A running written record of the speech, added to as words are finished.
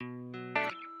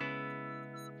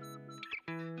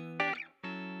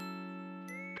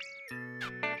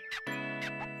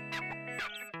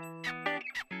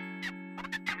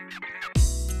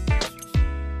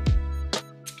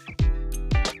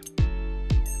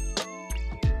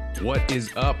What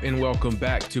is up, and welcome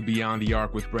back to Beyond the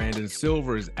Arc with Brandon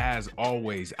Silvers. As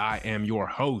always, I am your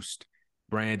host,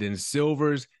 Brandon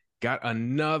Silvers. Got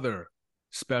another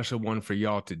special one for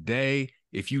y'all today.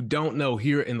 If you don't know,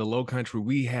 here in the Low Country,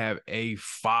 we have a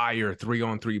fire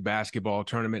 3-on-3 basketball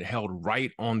tournament held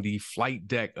right on the flight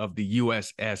deck of the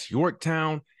USS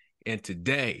Yorktown. And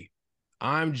today,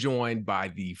 I'm joined by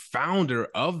the founder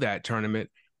of that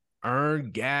tournament, Ern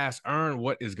Gass. Ern,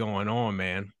 what is going on,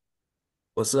 man?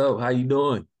 What's up? How you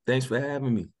doing? Thanks for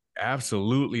having me.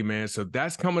 Absolutely, man. So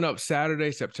that's coming up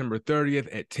Saturday, September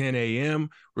 30th at 10 a.m.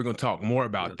 We're going to talk more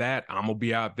about that. I'm going to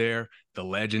be out there. The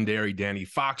legendary Danny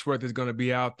Foxworth is going to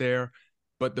be out there.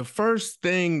 But the first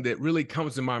thing that really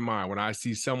comes to my mind when I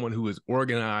see someone who has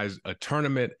organized a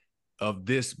tournament of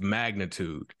this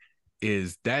magnitude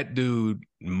is that dude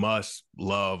must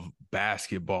love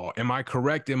basketball. Am I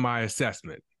correct in my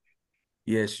assessment?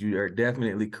 Yes, you are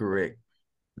definitely correct.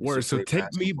 Word. So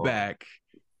take me back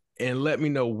and let me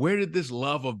know, where did this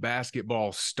love of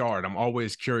basketball start? I'm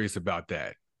always curious about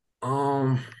that.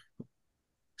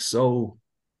 So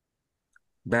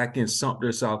back in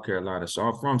Sumter, South Carolina. So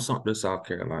I'm from Sumter, South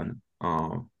Carolina.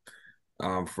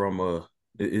 I'm from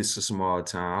it's a small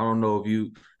town. I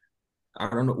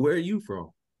don't know, where are you from?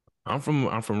 I'm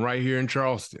from right here in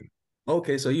Charleston.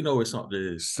 Okay, so you know where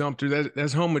Sumter is. Sumter,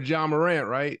 that's home of John Morant,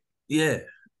 right? Yeah,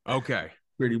 Okay.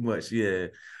 pretty much, yeah.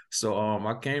 So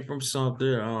I came from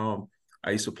Sumter.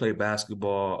 I used to play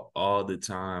basketball all the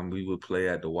time. We would play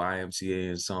at the YMCA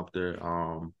in Sumter.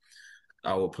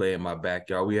 I would play in my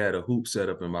backyard. We had a hoop set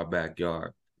up in my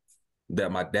backyard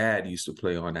that my dad used to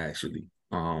play on, actually.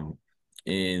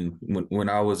 And when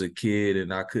I was a kid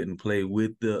and I couldn't play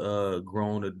with the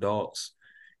grown adults,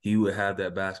 he would have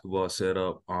that basketball set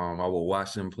up. I would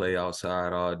watch them play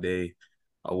outside all day.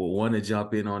 I would want to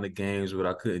jump in on the games, but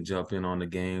I couldn't jump in on the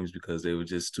games because they were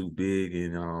just too big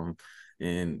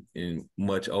and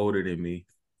much older than me.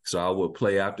 So I would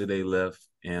play after they left,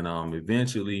 and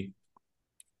eventually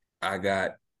I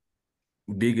got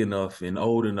big enough and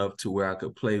old enough to where I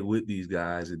could play with these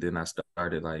guys, and then I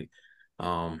started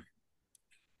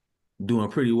doing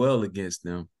pretty well against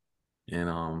them.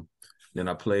 And then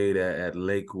I played at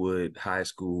Lakewood High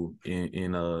School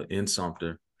in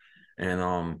Sumter,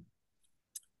 and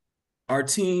our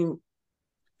team,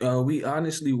 we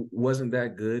honestly wasn't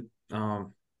that good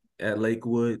at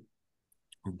Lakewood,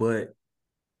 but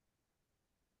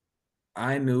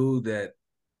I knew that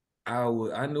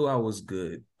I knew I was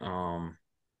good, and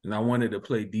I wanted to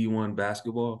play D1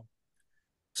 basketball.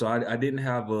 So I didn't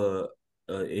have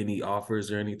any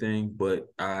offers or anything, but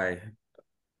I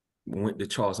went to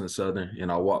Charleston Southern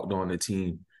and I walked on the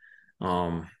team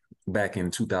back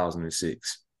in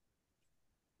 2006.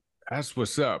 That's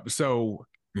what's up. So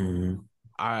Mm-hmm.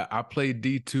 I played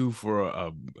D2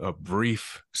 for a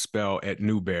brief spell at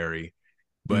Newberry,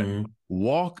 but Mm-hmm.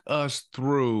 walk us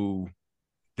through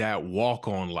that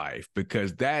walk-on life,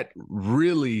 because that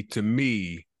really, to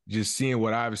me, just seeing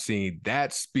what I've seen,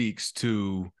 that speaks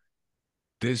to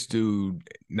this dude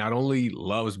not only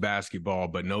loves basketball,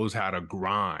 but knows how to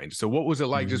grind. So what was it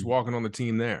like just Mm-hmm. walking on the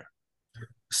team there?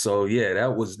 So yeah,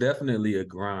 that was definitely a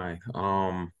grind.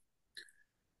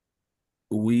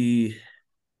 We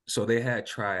so they had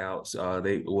tryouts.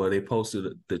 They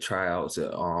posted the tryouts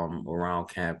around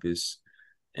campus,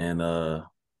 and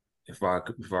if I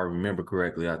remember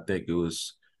correctly, I think it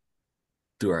was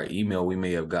through our email. We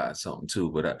may have got something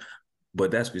too,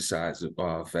 but that's besides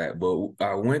the fact. But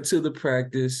I went to the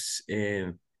practice,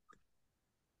 and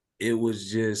it was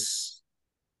just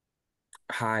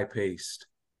high paced.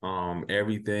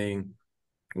 Everything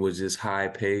was just high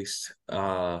paced.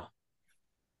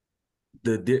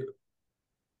 The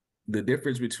the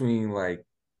difference between like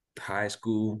high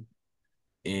school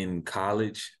and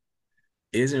college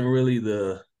isn't really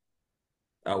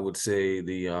I would say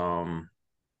the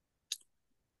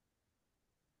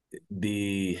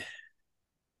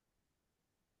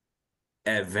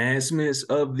advancements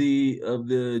of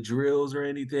the drills or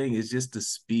anything. It's just the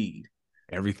speed.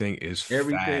 Everything is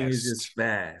Everything is just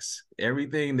fast. fast.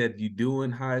 Everything that you do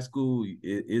in high school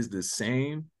is the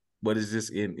same, but it's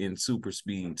just in super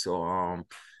speed. So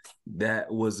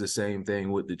that was the same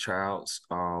thing with the tryouts.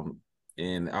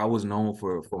 And I was known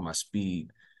for my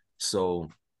speed. So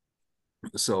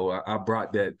I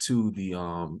brought that to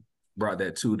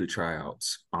the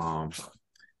tryouts.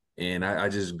 And I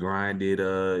just grinded.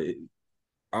 I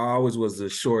always was the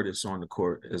shortest on the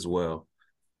court as well.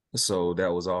 So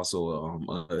that was also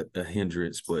a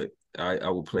hindrance, but I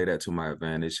would play that to my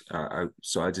advantage.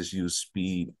 So I just used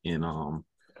speed in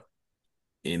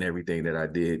everything that I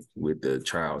did with the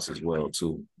trials as well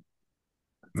too.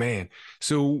 Man,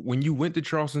 so when you went to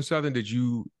Charleston Southern, did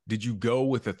you go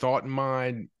with a thought in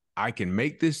mind, I can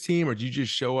make this team, or did you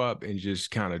just show up and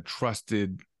just kind of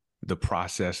trusted the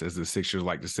process, as the Sixers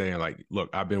like to say, and like, look,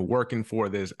 I've been working for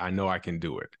this, I know I can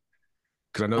do it?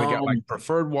 Because I know they got like Um,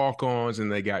 preferred walk-ons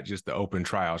and they got just the open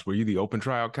tryouts. Were you the open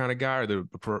tryout kind of guy or the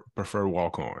preferred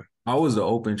walk-on? I was an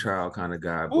open trial kind of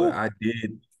guy, but Ooh, I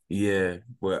did, yeah,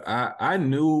 but I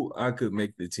knew I could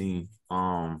make the team.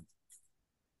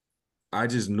 I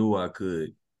just knew I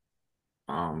could.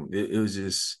 It was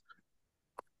just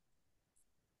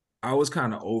I was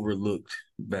kind of overlooked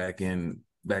back in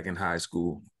high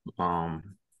school.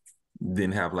 Um,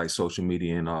 didn't have like social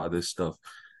media and all this stuff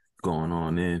going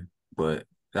on then, but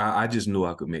I just knew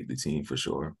I could make the team for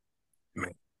sure.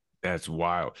 man, that's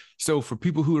wild. So for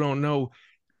people who don't know,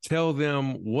 tell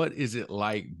them, what is it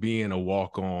like being a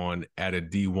walk-on at a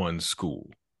D1 school?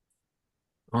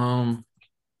 Um,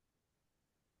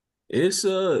 it's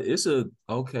a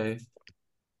okay.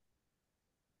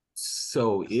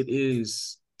 So it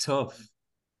is tough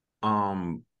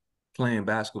playing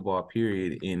basketball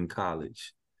period in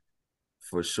college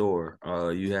for sure.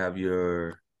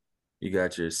 You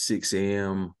got your 6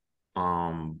 a.m.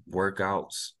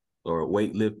 Workouts or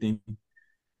weightlifting,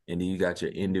 and then you got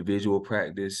your individual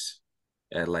practice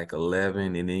at like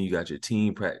 11, and then you got your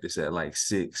team practice at like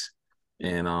 6.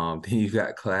 And then you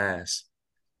got class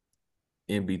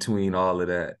in between all of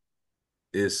that.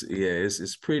 It's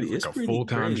pretty It's it's like a pretty full-time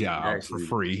crazy job for actually.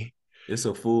 free. It's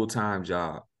a full-time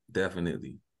job,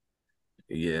 definitely.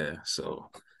 Yeah, so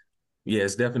yeah,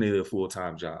 it's definitely a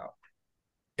full-time job.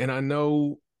 And I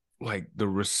know like the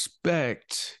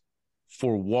respect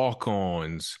for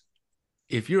walk-ons,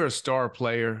 if you're a star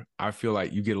player, I feel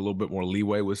like you get a little bit more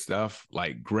leeway with stuff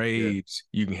like Yeah. grades.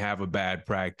 You can have a bad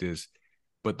practice,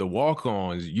 but the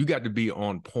walk-ons, you got to be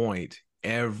on point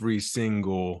every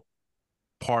single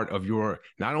part of your,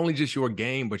 not only just your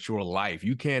game, but your life.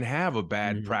 You can't have a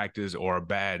bad Mhm. practice or a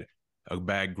bad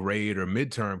grade or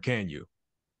midterm, can you?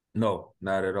 No,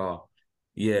 not at all.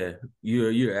 Yeah,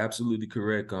 you're absolutely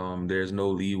correct. There's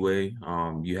no leeway.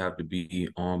 You have to be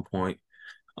on point.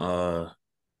 Uh,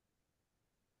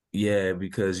 yeah,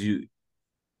 because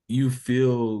you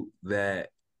feel that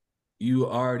you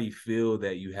already feel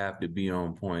that you have to be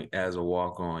on point as a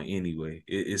walk on anyway.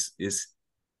 It's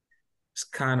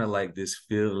kind of like this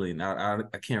feeling. I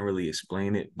can't really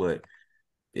explain it, but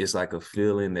it's like a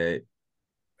feeling that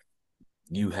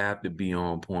you have to be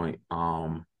on point.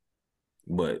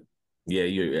 But yeah,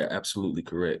 you're absolutely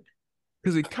correct.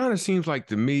 Because it kind of seems like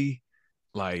to me,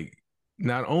 like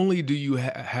not only do you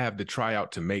have the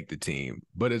tryout to make the team,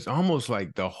 but it's almost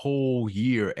like the whole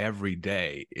year, every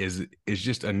day is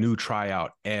just a new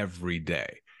tryout every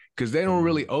day. Because they don't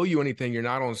really Mm-hmm. owe you anything. You're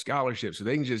not on scholarship, so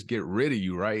they can just get rid of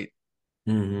you, right?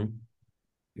 Mm-hmm.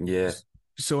 Yeah.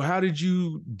 So how did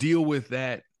you deal with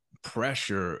that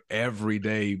pressure every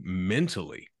day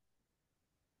mentally?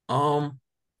 Um,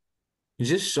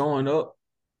 just showing up.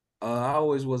 I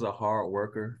always was a hard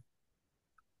worker.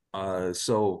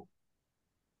 So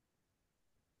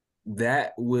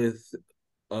that with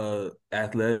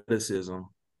athleticism,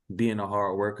 being a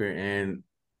hard worker and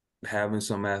having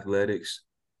some athletics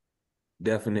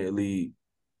definitely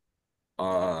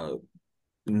uh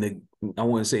I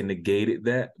wouldn't say negated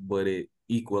that, but it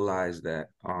equalized that.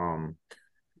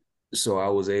 So I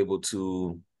was able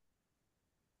to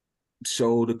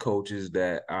show the coaches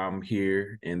that I'm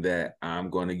here and that I'm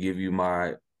going to give you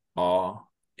my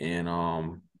all.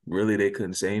 And really they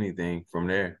couldn't say anything from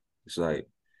there. It's like,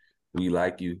 we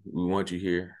like you, we want you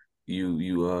here.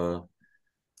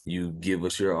 You give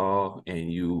us your all,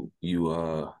 and you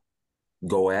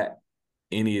go at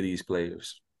any of these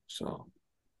players. So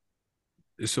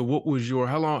So what was your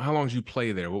how long did you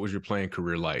play there? What was your playing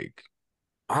career like?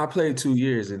 I played 2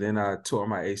 years, and then I tore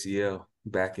my ACL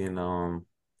back in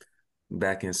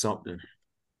Sumter.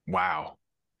 Wow.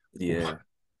 Yeah.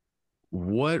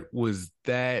 What was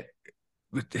that,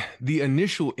 the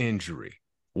initial injury?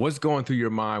 What's going through your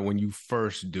mind when you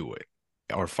first do it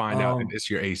or find out that Um it's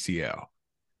your ACL?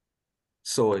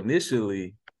 so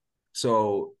initially,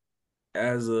 so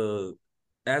as a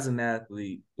as an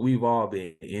athlete, we've all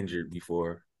been injured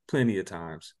before, plenty of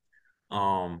times.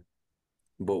 Um,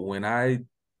 but when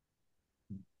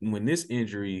this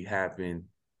injury happened,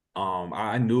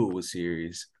 I knew it was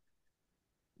serious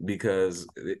because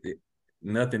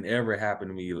nothing ever happened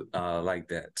to me like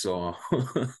that. So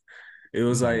it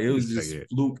was Like just it.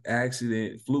 fluke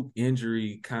accident, fluke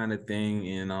injury kind of thing.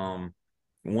 And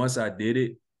once I did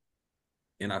it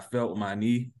and I felt my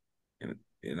knee,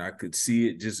 and I could see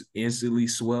it just instantly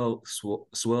swell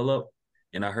up,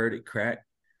 and I heard it crack.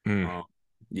 Mm. Um,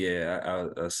 Yeah,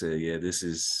 I said, yeah, this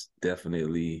is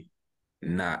definitely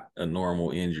not a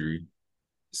normal injury.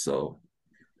 So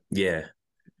yeah,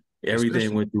 everything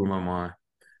Especially went through my mind.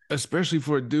 especially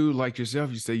for a dude like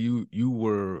yourself. You say you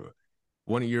were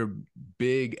one of your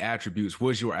big attributes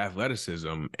was your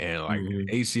athleticism, and like Hmm.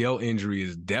 ACL injury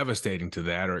is devastating to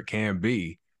that, or it can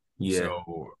be. Yeah.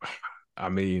 So, I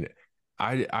mean,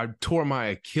 I tore my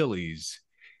Achilles,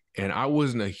 and I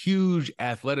wasn't a huge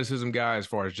athleticism guy as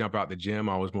far as jump out the gym.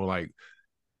 I was more like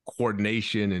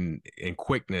coordination and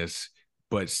quickness,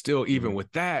 but still, even Mhm.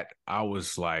 with that, I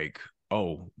was like,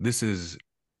 oh, this is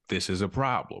a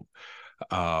problem.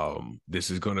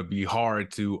 This is going to be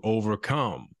hard to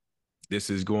overcome. This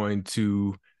is going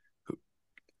to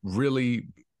really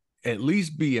at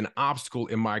least be an obstacle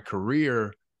in my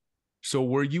career. So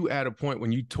were you at a point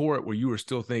when you tore it where you were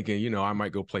still thinking, I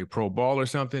might go play pro ball or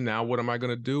something? Now what am I going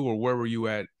to do? Or where were you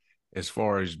at as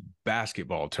far as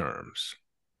basketball terms?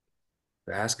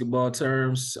 Basketball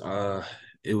terms,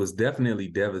 it was definitely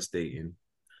devastating.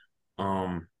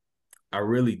 Um, I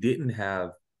really didn't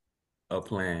have a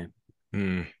plan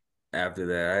Mm, after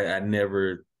that. I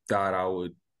never thought I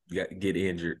would get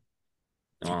injured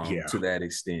yeah. to that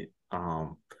extent.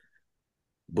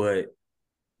 But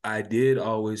I did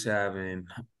always have an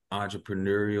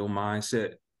entrepreneurial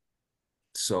mindset.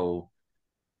 So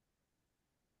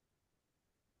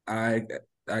I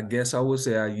I guess I would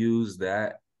say I used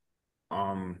that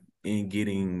in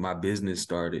getting my business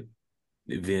started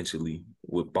eventually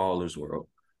with Ballers World.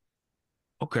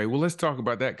 Okay, well, let's talk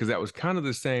about that because that was kind of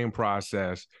the same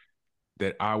process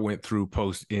that I went through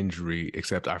post injury,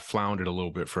 except I floundered a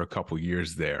little bit for a couple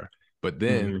years there. But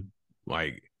then, Mm-hmm.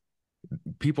 like,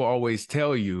 people always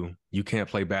tell you you can't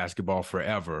play basketball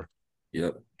forever.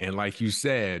 Yep. And like you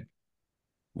said,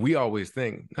 we always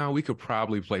think, no, we could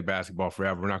probably play basketball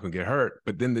forever. We're not going to get hurt.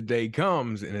 But then the day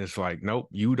comes and it's like, nope,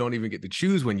 you don't even get to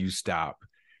choose when you stop.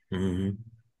 Mm-hmm.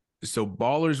 So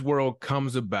Ballers World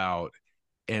comes about.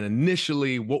 And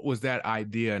initially, what was that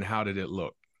idea and how did it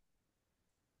look?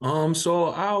 So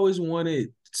I always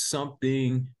wanted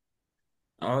something,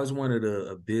 I always wanted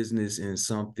a business and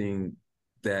something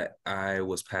that I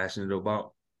was passionate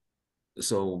about.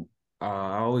 So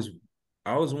I always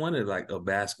wanted like a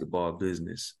basketball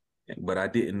business, but I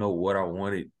didn't know what I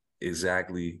wanted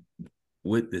exactly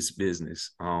with this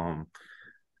business. But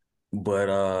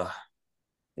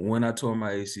when I tore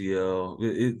my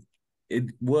ACL, it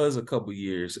was a couple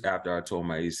years after I tore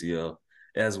my ACL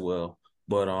as well.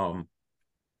 But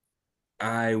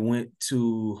I went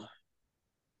to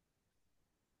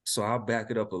so I'll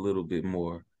back it up a little bit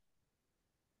more.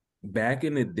 Back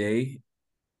in the day,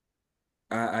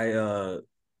 I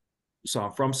so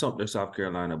I'm from Sumter, South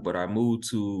Carolina, but I moved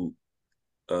to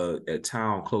a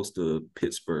town close to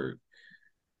Pittsburgh,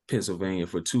 Pennsylvania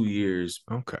for 2 years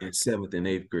Okay. in seventh and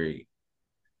eighth grade.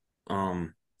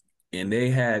 Um, and they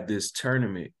had this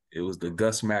tournament. It was the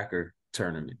Gus Macker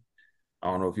tournament. I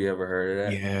don't know if you ever heard of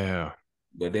that, Yeah.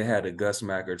 but they had a Gus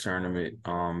Macker tournament.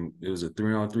 It was a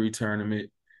 3-on-3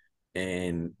 tournament,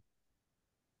 and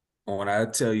when I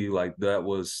tell you, like, that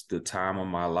was the time of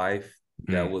my life,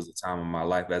 that Mm. was the time of my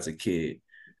life as a kid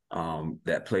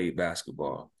that played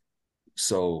basketball.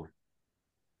 So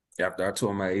after I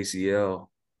tore my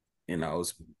ACL and I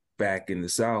was back in the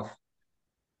South,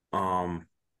 um,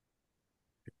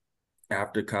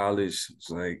 after college, it's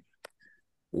like,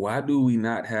 why do we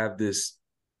not have this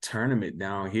tournament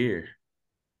down here?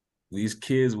 These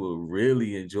kids will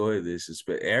really enjoy this.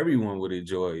 Everyone would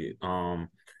enjoy it.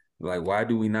 Like, why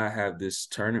do we not have this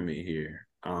tournament here?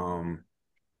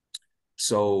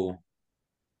 So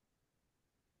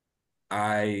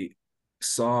I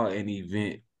saw an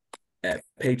event at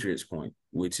Patriots Point,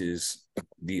 which is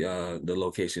the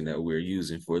location that we're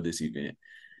using for this event.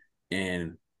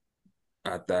 And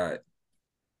I thought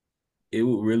it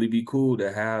would really be cool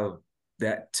to have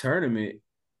that tournament,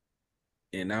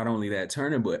 and not only that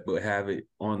tournament, but have it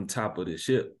on top of the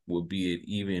ship would be an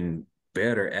even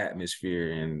better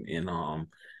atmosphere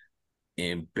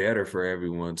and better for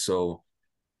everyone. So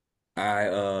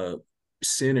I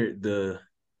centered the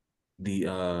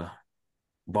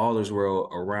Ballers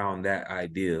World around that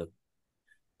idea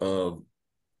of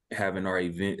having our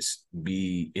events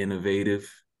be innovative,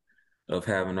 of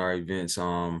having our events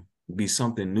be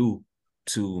something new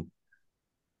to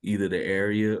either the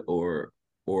area or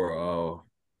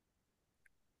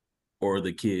or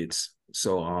the kids.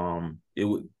 So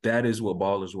that is what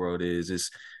Ballers World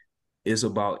is. It's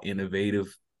about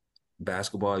innovative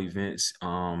basketball events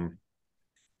and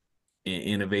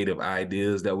innovative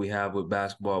ideas that we have with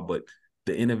basketball, but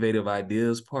the innovative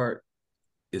ideas part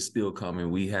is still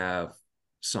coming. We have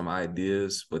some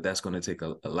ideas, but that's going to take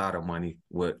a lot of money.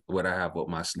 What I have up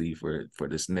my sleeve for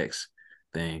this next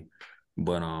thing,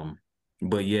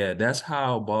 but yeah, that's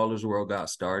how Ballers World got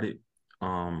started,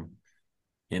 and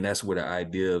that's where the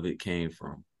idea of it came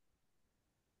from.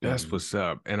 That's Mm-hmm. what's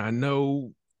up. And I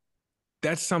know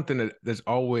that's something that's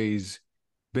always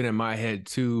been in my head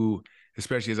too,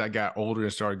 especially as I got older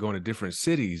and started going to different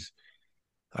cities.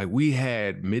 Like we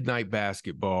had midnight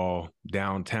basketball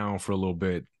downtown for a little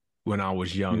bit when I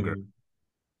was younger. Mm-hmm.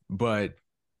 But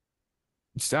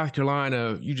South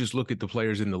Carolina, you just look at the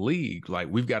players in the league. Like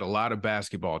we've got a lot of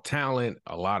basketball talent,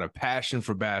 a lot of passion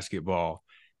for basketball,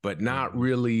 but not Mm-hmm.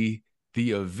 really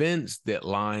the events that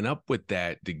line up with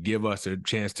that to give us a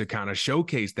chance to kind of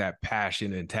showcase that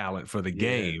passion and talent for the Yeah.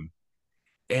 game.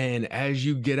 And as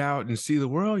you get out and see the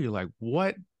world, you're like,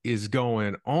 what is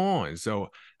going on? So,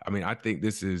 I mean, I think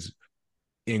this is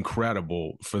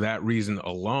incredible for that reason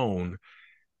alone.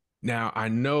 Now, I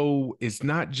know it's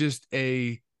not just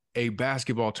a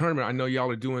basketball tournament. I know y'all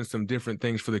are doing some different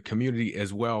things for the community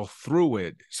as well through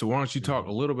it. So why don't you talk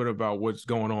a Mm-hmm. little bit about what's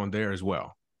going on there as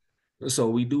well? So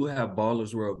we do have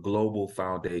Ballersworld Global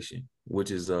Foundation,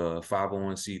 which is a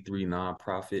 501c3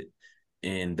 nonprofit,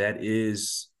 and that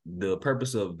is the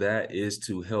purpose of that is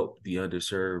to help the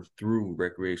underserved through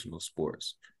recreational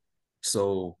sports.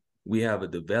 So we have a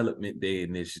development day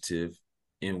initiative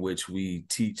in which we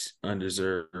teach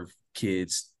underserved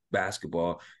kids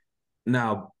basketball.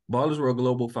 Now, Ballersworld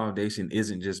Global Foundation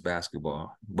isn't just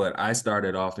basketball, but I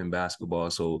started off in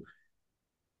basketball, so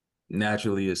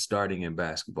naturally it's starting in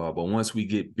basketball. But once we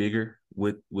get bigger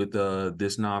with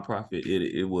this nonprofit,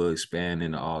 it will expand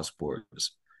into all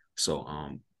sports. So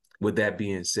with that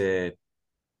being said,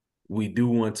 we do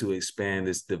want to expand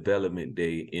this development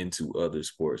day into other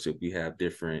sports. If we have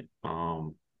different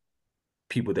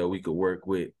people that we could work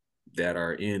with that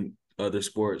are in other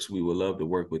sports, we would love to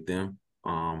work with them.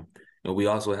 And we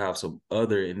also have some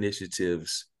other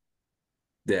initiatives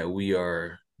that we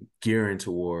are gearing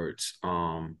towards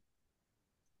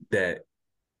that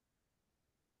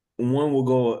one will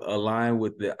go align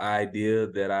with the idea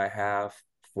that I have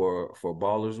for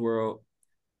Ballers World.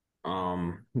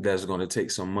 That's going to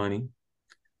take some money,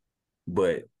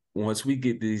 but once we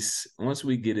get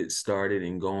it started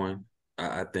and going,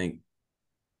 I think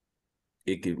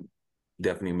it could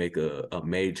definitely make a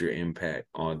major impact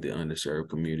on the underserved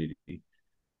community,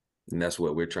 and that's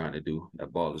what we're trying to do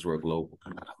at Ballers World Global.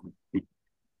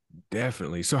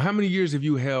 Definitely. So how many years have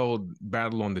you held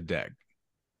Battle on the Deck?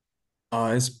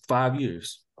 It's 5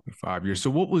 years. 5 years. So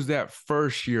what was that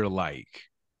first year like?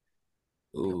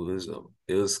 Ooh,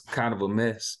 it was kind of a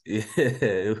mess. Yeah,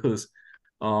 it was.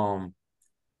 Um,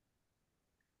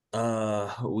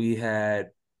 we had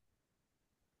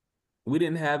we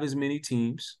didn't have as many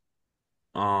teams.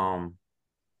 Um,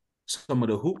 some of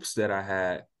the hoops that I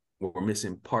had were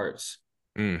missing parts.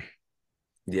 Mm.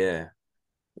 Yeah,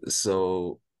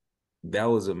 so that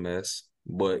was a mess.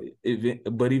 But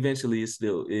eventually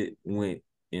it went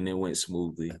and it went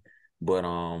smoothly. But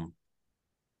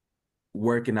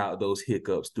working out those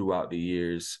hiccups throughout the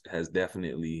years has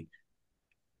definitely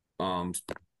um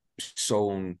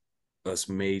shown us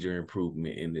major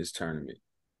improvement in this tournament.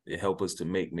 It helped us to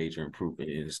make major improvement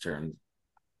in this tournament.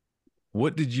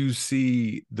 What did you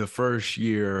see the first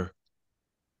year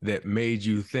that made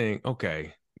you think,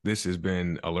 okay, this has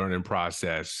been a learning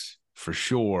process for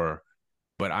sure,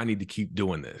 but I need to keep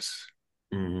doing this?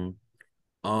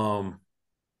 Mm-hmm. Um,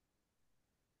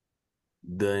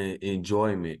 the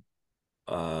enjoyment,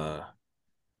 uh,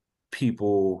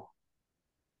 people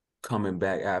coming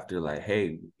back after like,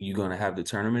 hey, you gonna have the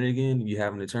tournament again? You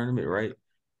having the tournament, right?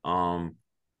 Um,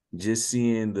 just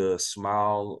seeing the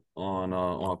smile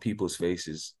on people's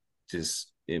faces,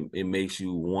 just it makes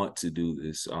you want to do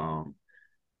this.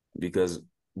 Because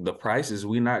the prices,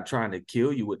 we're not trying to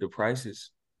kill you with the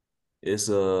prices. It's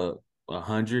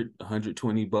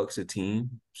 $120 a team.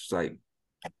 It's like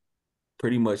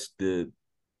pretty much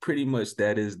pretty much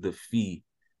that is the fee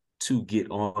to get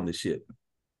on the ship.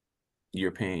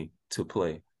 You're paying to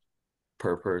play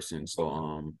per person.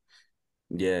 So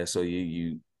yeah, so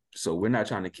so we're not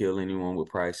trying to kill anyone with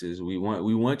prices. We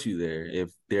want you there. If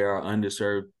there are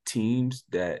underserved teams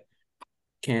that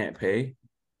can't pay,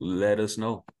 let us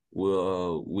know.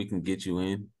 We can get you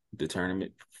in the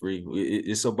tournament for free.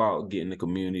 It's about getting the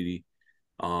community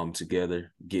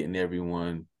together, getting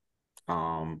everyone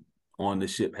on the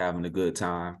ship having a good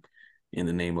time in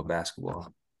the name of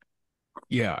basketball.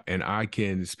 Yeah, and I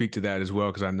can speak to that as well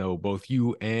because I know both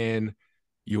you and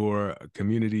your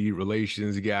community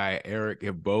relations guy, Eric,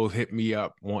 have both hit me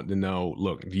up wanting to know,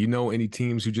 look, do you know any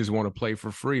teams who just want to play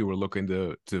for free? We're looking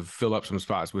to fill up some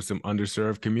spots with some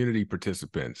underserved community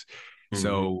participants. Mm-hmm.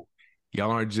 So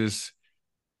y'all aren't just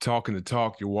talking the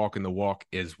talk, you're walking the walk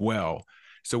as well.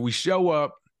 So we show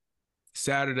up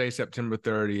Saturday, September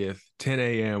 30th, 10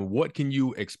 a.m. What can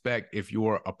you expect if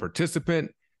you're a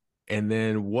participant? And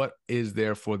then what is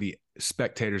there for the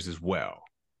spectators as well?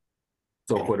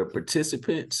 So for the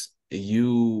participants,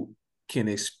 you can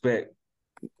expect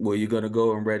well, you're gonna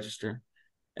go and register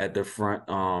at the front.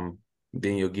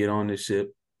 Then you'll get on the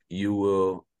ship. You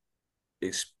will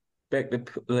expect to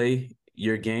play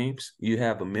your games. You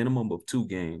have a minimum of 2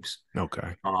 games.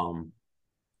 Okay.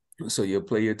 So you'll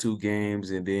play your 2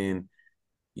 games, and then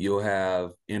you'll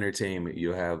have entertainment.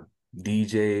 You'll have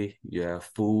DJ. You have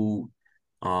food.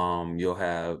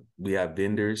 We have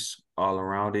vendors all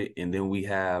around it, and then we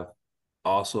have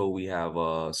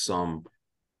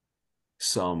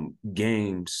some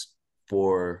games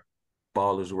for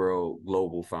Ballersworld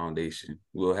Global Foundation.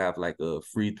 We'll have like a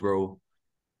free throw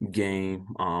game.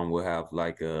 We'll have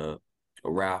like a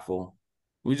raffle.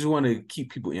 We just want to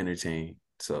keep people entertained.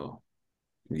 So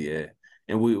yeah,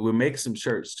 and we're making some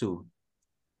shirts too,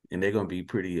 and they're gonna be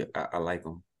pretty. I like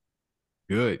them.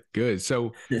 Good, good.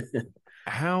 So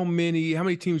how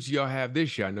many teams do y'all have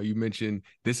this year? I know you mentioned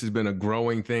this has been a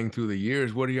growing thing through the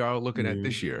years. What are y'all looking at Mhm.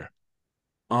 this year?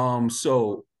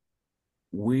 So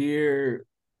we're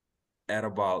at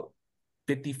about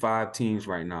 55 teams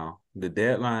right now. The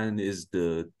deadline is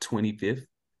the 25th.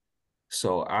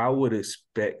 So I would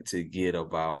expect to get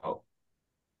about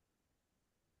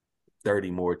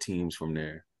 30 more teams from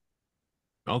there.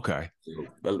 Okay. So,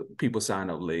 but people sign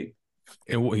up late.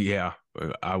 And yeah,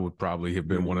 I would probably have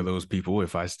been one of Mhm. those people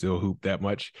if I still hoop that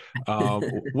much.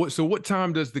 What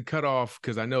time does the cutoff?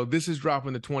 Because I know this is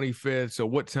dropping the 25th. So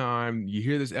what time you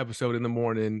hear this episode in the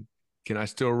morning? Can I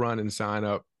still run and sign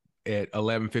up at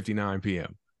 11:59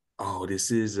 p.m.? Oh, this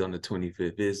is on the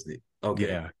 25th, isn't it? Okay.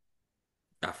 Yeah.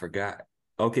 I forgot.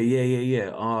 Okay,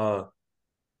 yeah.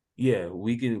 Yeah,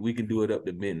 we can do it up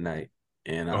to midnight,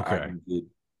 and I Okay. can get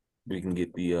we can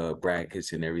get the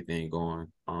brackets and everything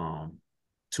going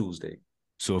Tuesday.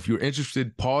 So if you're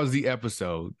interested, pause the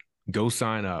episode, go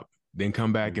sign up, then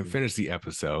come back and Mhm. finish the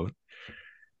episode.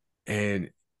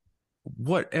 And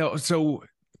what else? So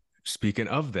speaking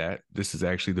of that, this is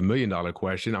actually the $1 million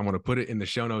question. I'm going to put it in the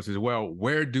show notes as well.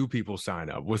 Where do people sign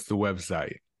up? What's the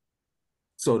website?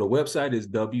 So the website is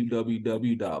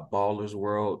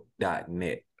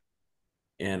www.ballersworld.net,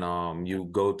 and you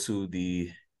go to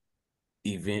the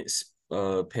events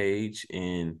page,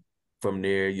 and from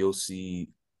there you'll see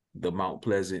the Mount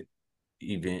Pleasant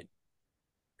event.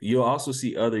 You'll also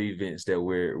see other events that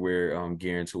we're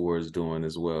gearing towards doing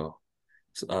as well.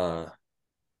 Uh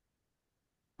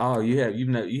oh, you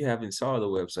haven't saw the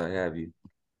website, have you?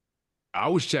 I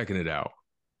was checking it out,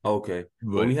 Okay.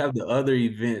 Well, but we have the other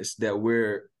events that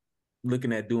we're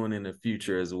looking at doing in the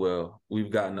future as well.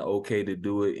 We've gotten the okay to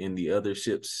do it in the other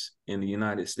ships in the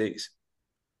United States.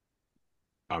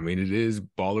 I mean, it is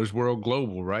Ballersworld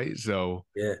Global, right? So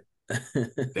Yeah.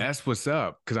 that's what's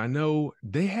up. Because I know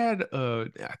they had, I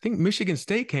think Michigan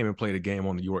State came and played a game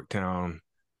on the Yorktown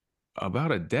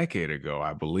about a decade ago,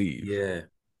 I believe. Yeah.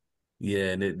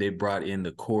 Yeah. And they brought in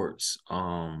the courts,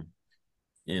 and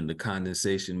the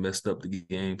condensation messed up the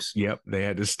games. Yep, they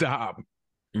had to stop.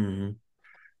 Hmm.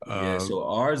 Yeah. Uh, So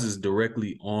ours is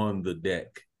directly on the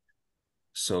deck.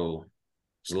 So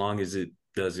as long as it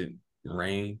doesn't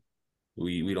rain,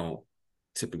 we don't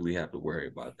typically have to worry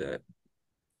about that.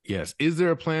 yes. Is there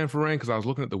a plan for rain? Because I was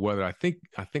looking at the weather. I think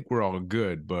we're all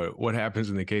good, but what happens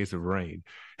in the case of rain?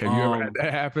 Have you ever had Um,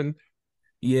 that happen?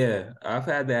 yeah, I've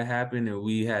had that happen, and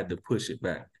we had to push it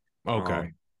back. Okay.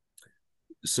 Um,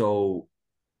 so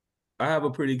I have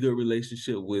a pretty good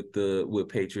relationship with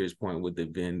Patriots Point, with the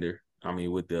vendor. I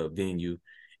mean, with the venue,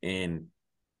 and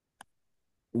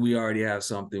we already have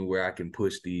something where I can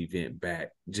push the event back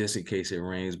just in case it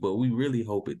rains. But we really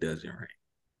hope it doesn't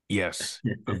Yes,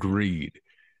 rain. agreed.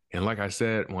 And like I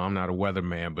said, well, I'm not a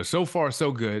weatherman, but so far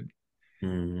so good.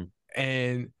 Hmm.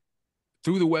 And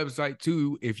through the website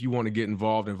too, if you want to get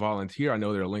involved and volunteer, I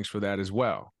know there are links for that as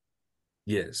well.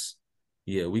 Yes,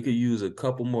 yeah, we could use a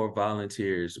couple more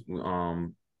volunteers.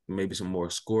 Maybe some more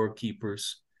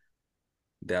scorekeepers.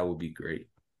 That would be great.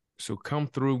 So come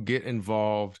through, get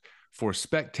involved. For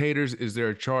spectators, is there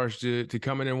a charge to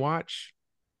come in and watch?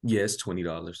 Yes,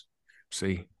 $20.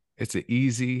 See, it's an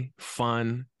easy,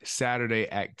 fun Saturday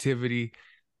activity.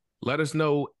 Let us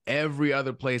know every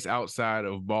other place outside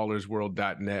of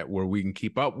ballersworld.net where we can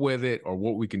keep up with it or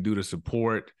what we can do to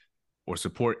support or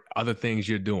support other things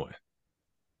you're doing?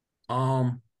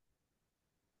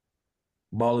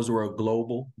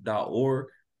 Ballersworldglobal.org.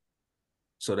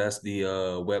 So that's the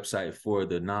website for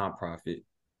the nonprofit.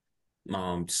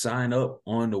 Sign up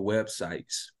on the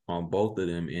websites on both of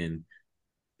them, and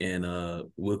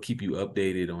we'll keep you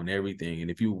updated on everything.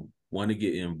 And if you want to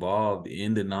get involved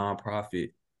in the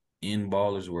nonprofit in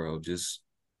Ballersworld, just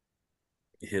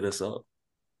hit us up.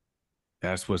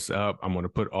 That's what's up. I'm going to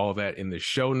put all that in the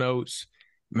show notes.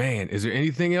 Man, is there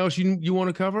anything else you want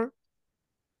to cover?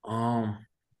 I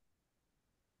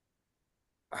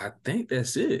think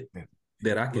that's it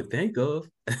that I can think of.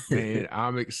 Man,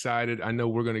 I'm excited. I know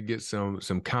we're going to get some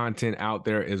content out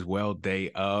there as well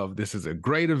day of. This is a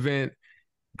great event,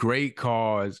 great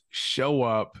cause. Show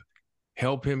up,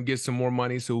 help him get some more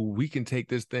money so we can take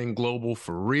this thing global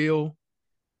for real.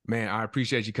 Man, I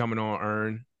appreciate you coming on,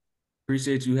 Ern.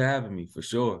 Appreciate you having me, for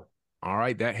sure. All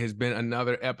right, that has been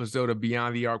another episode of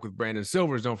Beyond the Arc with Brandon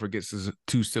Silvers. Don't forget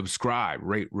to subscribe,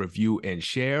 rate, review, and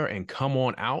share, and come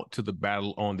on out to the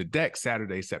Battle on the Deck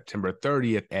Saturday, September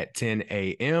 30th at 10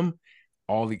 a.m.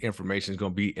 All the information is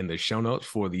going to be in the show notes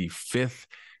for the 5th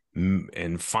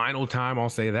and final time, I'll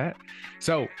say that.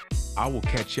 So I will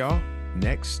catch y'all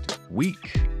next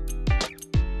week.